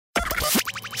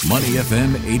Money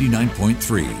FM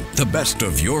 89.3, the best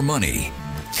of your money.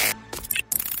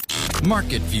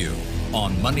 Market View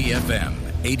on Money FM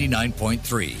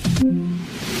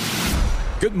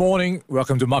 89.3. Good morning.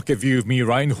 Welcome to Market View with me,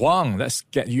 Ryan Huang. Let's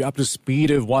get you up to speed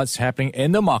with what's happening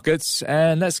in the markets.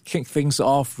 And let's kick things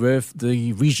off with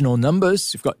the regional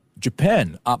numbers. You've got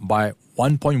Japan up by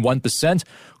 1.1%,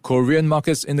 Korean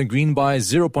markets in the green by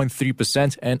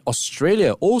 0.3%, and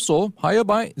Australia also higher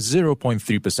by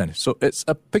 0.3%. So it's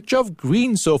a picture of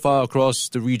green so far across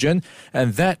the region,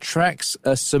 and that tracks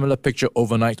a similar picture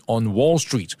overnight on Wall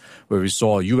Street, where we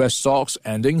saw US stocks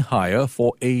ending higher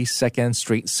for a second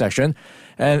straight session.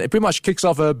 And it pretty much kicks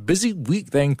off a busy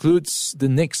week that includes the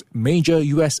next major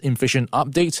U.S. inflation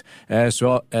update, as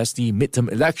well as the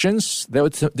midterm elections that will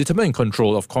determine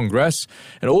control of Congress,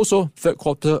 and also third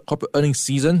quarter corporate earnings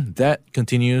season that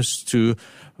continues to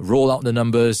roll out the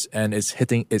numbers and is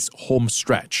hitting its home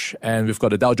stretch. And we've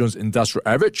got the Dow Jones Industrial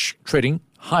Average trading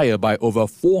higher by over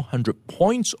 400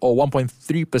 points or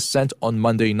 1.3% on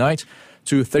Monday night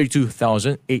to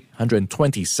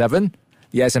 32,827.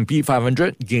 The S&P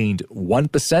 500 gained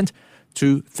 1%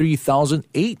 to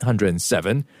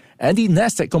 3,807, and the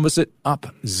Nasdaq Composite up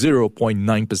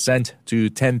 0.9% to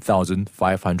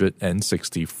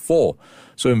 10,564.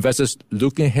 So investors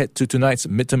looking ahead to tonight's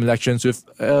midterm elections with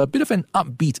a bit of an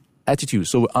upbeat attitude.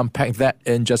 So we'll unpack that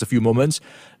in just a few moments.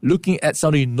 Looking at some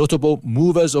of the notable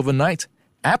movers overnight,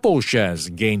 Apple shares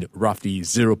gained roughly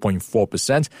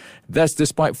 0.4%. That's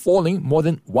despite falling more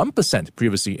than 1%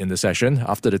 previously in the session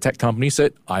after the tech company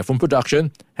said iPhone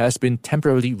production has been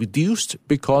temporarily reduced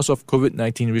because of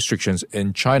COVID-19 restrictions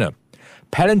in China.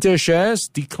 Palantir shares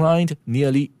declined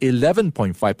nearly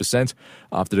 11.5%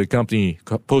 after the company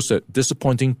posted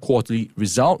disappointing quarterly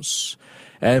results.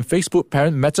 And Facebook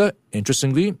parent Meta,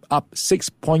 interestingly, up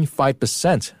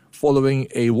 6.5% following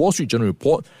a Wall Street Journal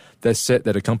report that said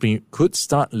that the company could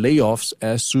start layoffs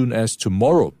as soon as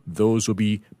tomorrow. Those will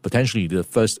be potentially the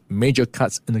first major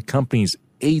cuts in the company's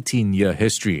 18-year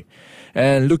history.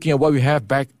 And looking at what we have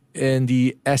back in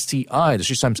the STI, the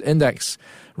Straits Times Index,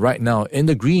 right now in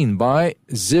the green by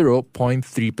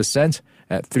 0.3%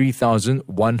 at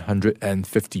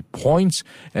 3,150 points.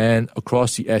 And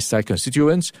across the STI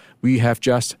constituents, we have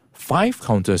just 5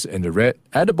 counters in the red.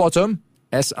 At the bottom,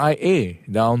 SIA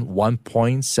down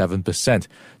 1.7%.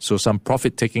 So some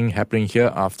profit taking happening here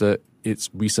after its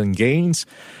recent gains.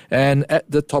 And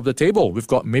at the top of the table, we've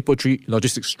got Mapletree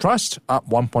Logistics Trust up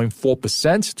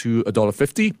 1.4% to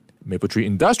 $1.50. Mapletree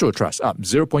Industrial Trust up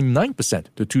 0.9%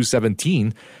 to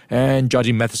 $2.17. And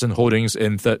Jardine Matheson Holdings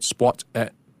in third spot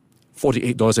at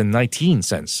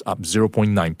 $48.19, up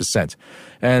 0.9%.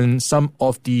 And some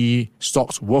of the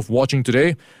stocks worth watching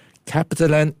today,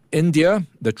 CapitaLand India,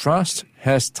 the trust,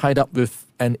 has tied up with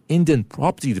an Indian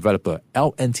property developer,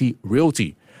 L&T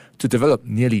Realty, to develop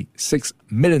nearly 6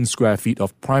 million square feet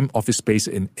of prime office space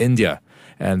in India.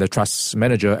 And the trust's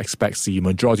manager expects the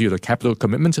majority of the capital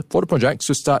commitment for the project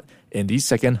to start in the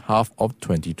second half of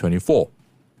 2024.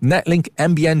 Netlink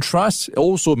MBN Trust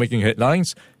also making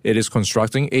headlines. It is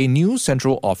constructing a new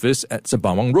central office at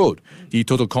Sembawang Road. The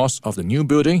total cost of the new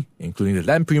building, including the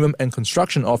land premium and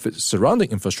construction of its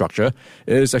surrounding infrastructure,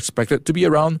 is expected to be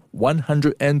around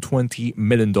 $120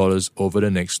 million over the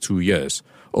next 2 years.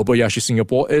 Obayashi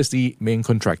Singapore is the main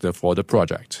contractor for the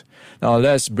project. Now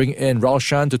let's bring in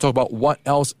Raushan to talk about what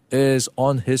else is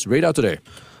on his radar today.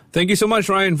 Thank you so much,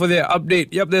 Ryan, for the update.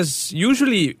 Yep, there's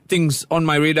usually things on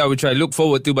my radar which I look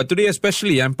forward to, but today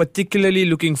especially, I'm particularly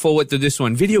looking forward to this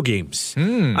one, video games.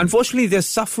 Unfortunately, they're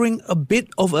suffering a bit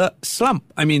of a slump.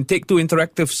 I mean, Take-Two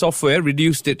Interactive Software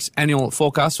reduced its annual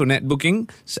forecast for net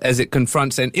bookings as it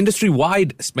confronts an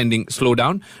industry-wide spending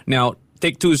slowdown. Now,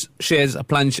 Take-Two's shares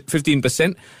plunged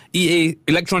 15%. EA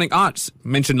Electronic Arts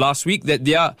mentioned last week that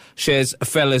their shares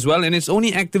fell as well, and it's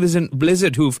only Activision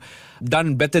Blizzard who've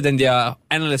done better than their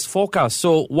analyst forecast.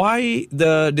 So why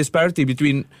the disparity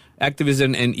between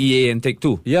Activision and EA and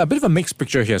Take-Two? Yeah, a bit of a mixed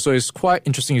picture here. So it's quite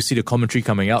interesting to see the commentary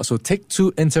coming out. So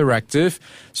Take-Two Interactive,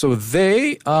 so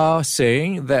they are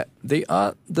saying that they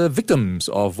are the victims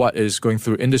of what is going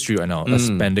through industry right now, a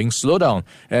spending slowdown.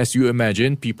 As you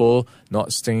imagine, people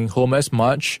not staying home as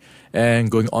much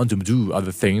and going on to do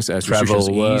other things as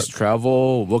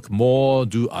travel, work more,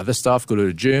 do other stuff, go to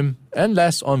the gym, and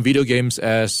less on video games,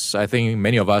 as I think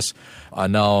many of us are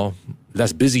now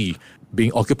less busy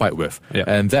being occupied with. Yeah.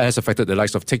 And that has affected the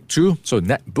likes of Take-Two. So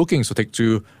net bookings for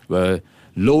Take-Two were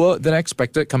lower than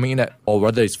expected, coming in at, or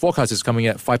rather its forecast is coming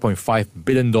at $5.5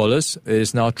 billion. It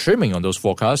is now trimming on those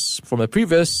forecasts from the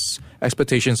previous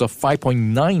expectations of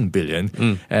 $5.9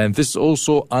 billion. And this is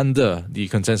also under the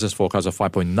consensus forecast of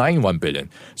 $5.91 billion.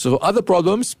 So other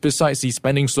problems besides the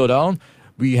spending slowdown,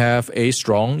 we have a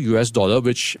strong US dollar,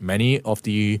 which many of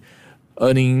the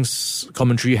earnings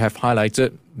commentary have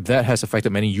highlighted. That has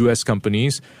affected many US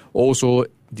companies. Also,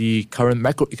 the current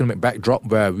macroeconomic backdrop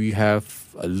where we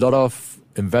have a lot of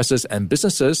investors and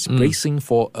businesses bracing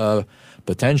for a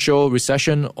potential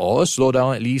recession or a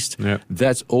slowdown at least.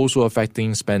 That's also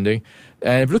affecting spending.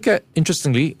 And if you look at,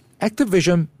 interestingly,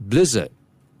 Activision Blizzard,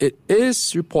 it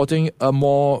is reporting a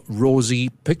more rosy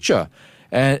picture.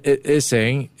 And it is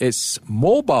saying its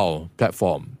mobile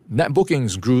platform, net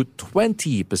bookings grew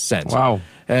 20%. Wow.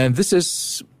 And this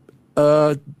is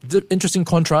the interesting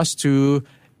contrast to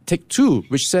Take-Two,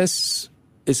 which says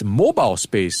its mobile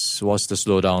space was the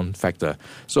slowdown factor.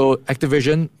 So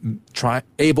Activision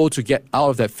able to get out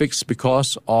of that fix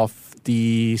because of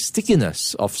the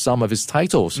stickiness of some of its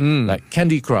titles, like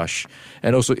Candy Crush.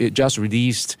 And also it just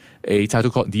released a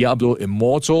title called Diablo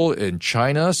Immortal in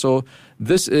China. So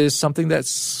this is something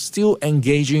that's still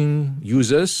engaging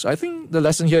users. I think the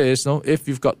lesson here is, if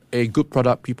you've got a good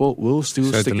product, people will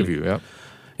still stick with you.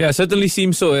 Yeah, certainly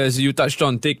seems so. As you touched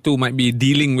on, Take-Two might be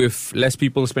dealing with less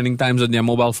people spending time on their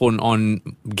mobile phone on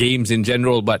games in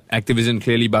general, but Activision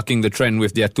clearly bucking the trend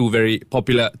with their two very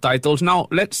popular titles. Now,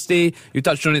 let's stay, you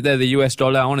touched on it there, the US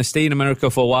dollar. I want to stay in America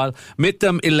for a while.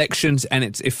 Midterm elections and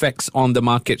its effects on the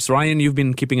markets. Ryan, you've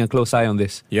been keeping a close eye on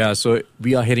this. Yeah, so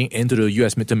we are heading into the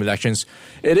US midterm elections.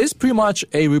 It is pretty much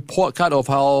a report card of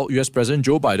how US President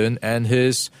Joe Biden and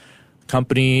his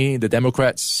company, the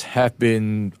Democrats, have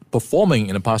been performing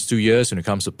in the past 2 years when it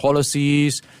comes to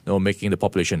policies, making the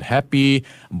population happy.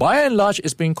 By and large,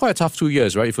 it's been quite a tough 2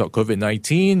 years, right? You've got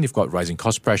COVID-19, you've got rising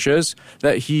cost pressures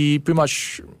that he pretty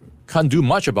much can't do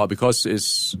much about because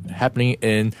it's happening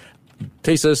in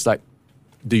places like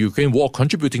the Ukraine war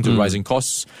contributing to rising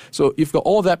costs. So you've got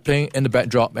all that playing in the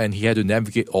backdrop, and he had to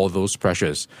navigate all those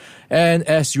pressures. And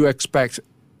as you expect,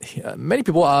 many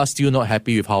people are still not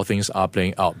happy with how things are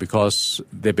playing out because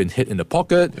they've been hit in the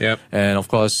pocket. And of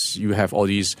course, you have all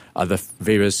these other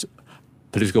various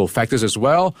political factors as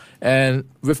well. And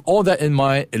with all that in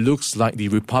mind, it looks like the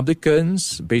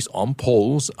Republicans, based on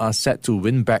polls, are set to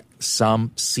win back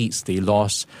some seats they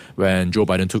lost when Joe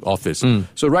Biden took office.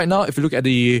 So right now, if you look at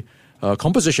the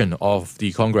composition of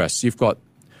the Congress, you've got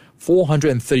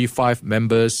 435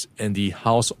 members in the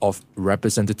House of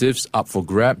Representatives up for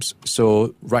grabs.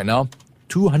 So right now,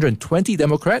 220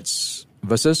 Democrats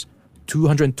versus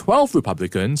 212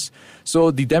 Republicans.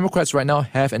 So the Democrats right now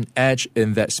have an edge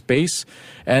in that space.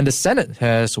 And the Senate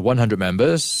has 100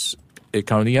 members. It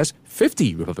currently has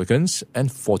 50 Republicans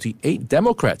and 48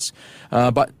 Democrats.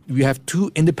 But we have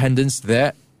two independents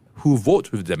there who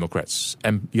vote with the Democrats.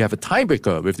 And you have a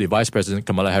tiebreaker with the Vice President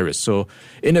Kamala Harris. So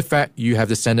in effect, you have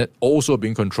the Senate also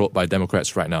being controlled by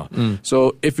Democrats right now.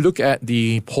 So if you look at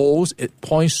the polls, it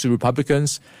points to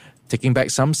Republicans taking back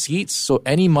some seats. So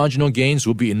any marginal gains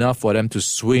will be enough for them to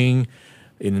swing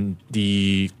in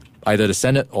either the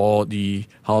Senate or the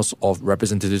House of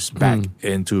Representatives back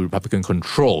into Republican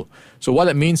control. So what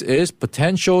that means is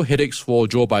potential headaches for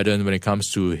Joe Biden when it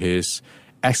comes to his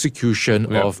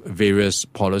execution of various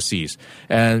policies.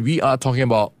 And we are talking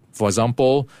about, for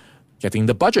example, getting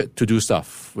the budget to do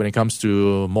stuff when it comes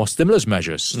to more stimulus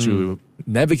measures to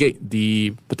navigate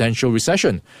the potential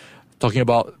recession. Talking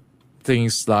about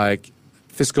things like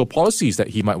fiscal policies that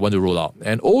he might want to roll out.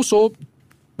 And also,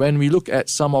 when we look at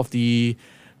some of the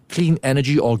clean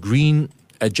energy or green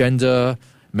agenda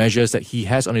measures that he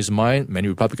has on his mind, many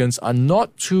Republicans are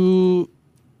not too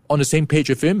on the same page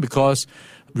with him because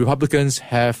Republicans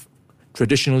have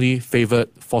traditionally favored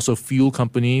fossil fuel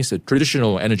companies,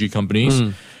 traditional energy companies.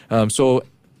 So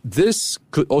this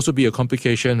could also be a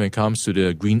complication when it comes to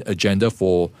the green agenda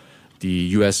for the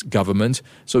US government.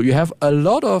 So you have a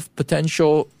lot of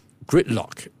potential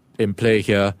gridlock in play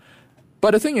here.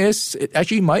 But the thing is, it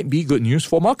actually might be good news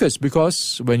for markets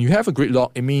because when you have a gridlock,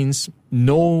 it means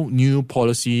no new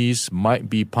policies might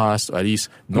be passed, or at least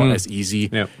not as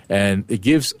easy. And it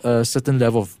gives a certain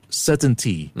level of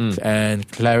certainty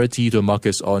and clarity to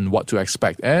markets on what to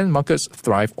expect. And markets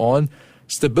thrive on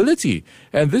stability.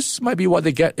 And this might be what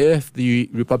they get if the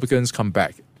Republicans come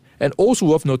back. And also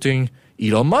worth noting,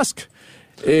 Elon Musk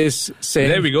is saying...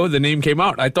 There we go, the name came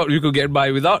out. I thought we could get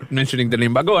by without mentioning the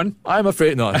name, but go on. I'm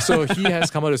afraid not. So he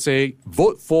has come out to say,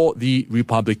 vote for the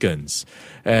Republicans.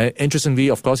 Interestingly,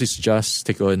 of course, he's just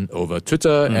taken over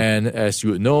Twitter. And as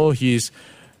you would know, he's,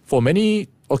 for many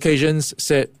occasions,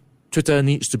 said Twitter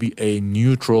needs to be a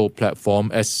neutral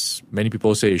platform, as many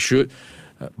people say it should.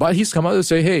 But he's come out to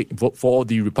say, hey, vote for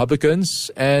the Republicans.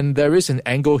 And there is an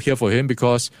angle here for him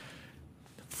because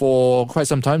for quite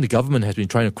some time, the government has been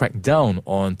trying to crack down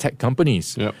on tech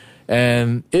companies. Yep.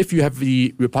 And if you have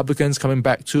the Republicans coming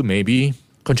back to maybe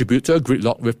contribute to a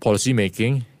gridlock with policy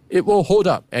making, it will hold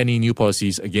up any new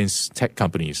policies against tech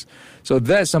companies. So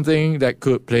that's something that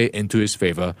could play into his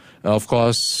favor. Of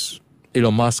course,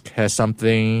 Elon Musk has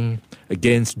something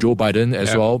against Joe Biden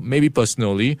as well, maybe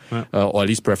personally, or at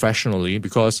least professionally,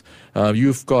 because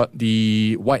you've got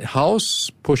the White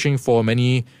House pushing for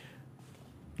many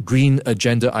green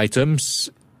agenda items,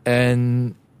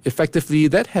 and effectively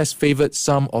that has favored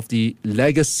some of the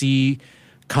legacy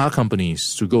car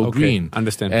companies to go green.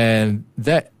 Understand. And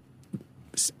that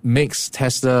makes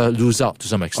Tesla lose out to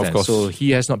some extent. Of course. So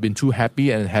he has not been too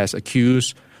happy and has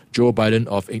accused Joe Biden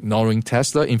of ignoring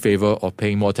Tesla in favor of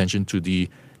paying more attention to the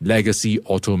legacy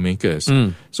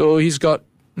automakers. So he's got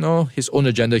his own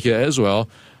agenda here as well.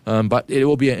 But it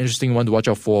will be an interesting one to watch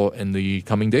out for in the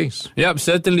coming days. Yep,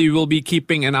 certainly we'll be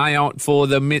keeping an eye out for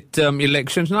the midterm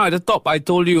elections. Now, at the top, I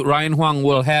told you Ryan Huang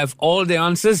will have all the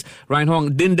answers. Ryan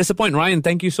Huang didn't disappoint. Ryan,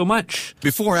 thank you so much.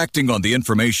 Before acting on the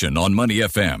information on Money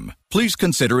FM, please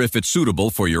consider if it's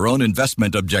suitable for your own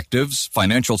investment objectives,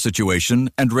 financial situation,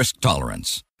 and risk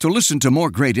tolerance. To listen to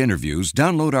more great interviews,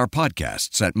 download our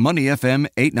podcasts at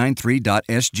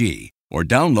moneyfm893.sg or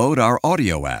download our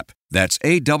audio app. That's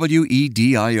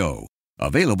AWEDIO.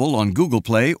 Available on Google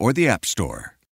Play or the App Store.